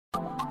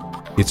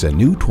It's a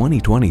new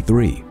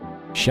 2023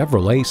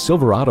 Chevrolet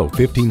Silverado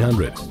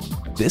 1500.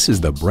 This is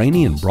the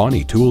brainy and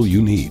brawny tool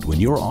you need when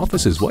your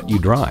office is what you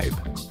drive.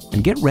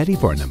 And get ready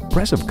for an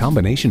impressive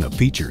combination of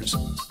features: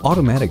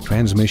 automatic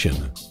transmission,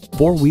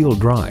 four-wheel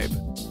drive,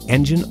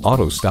 engine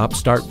auto stop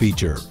start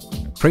feature,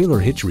 trailer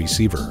hitch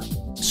receiver,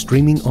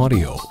 streaming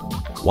audio,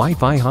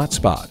 Wi-Fi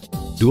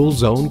hotspot, dual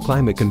zone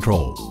climate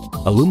control,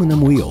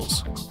 aluminum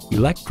wheels,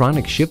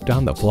 electronic shift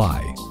on the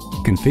fly,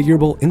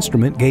 configurable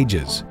instrument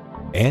gauges,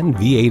 and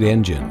V8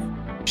 engine.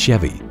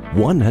 Chevy,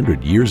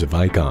 100 years of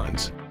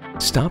icons.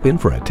 Stop in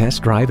for a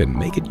test drive and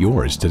make it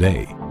yours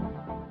today.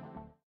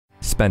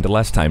 Spend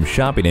less time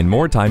shopping and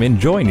more time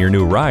enjoying your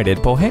new ride at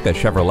Pohanka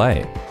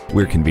Chevrolet.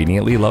 We're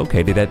conveniently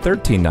located at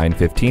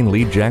 13915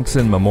 Lee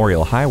Jackson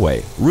Memorial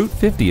Highway, Route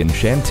 50 in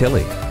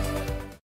Chantilly.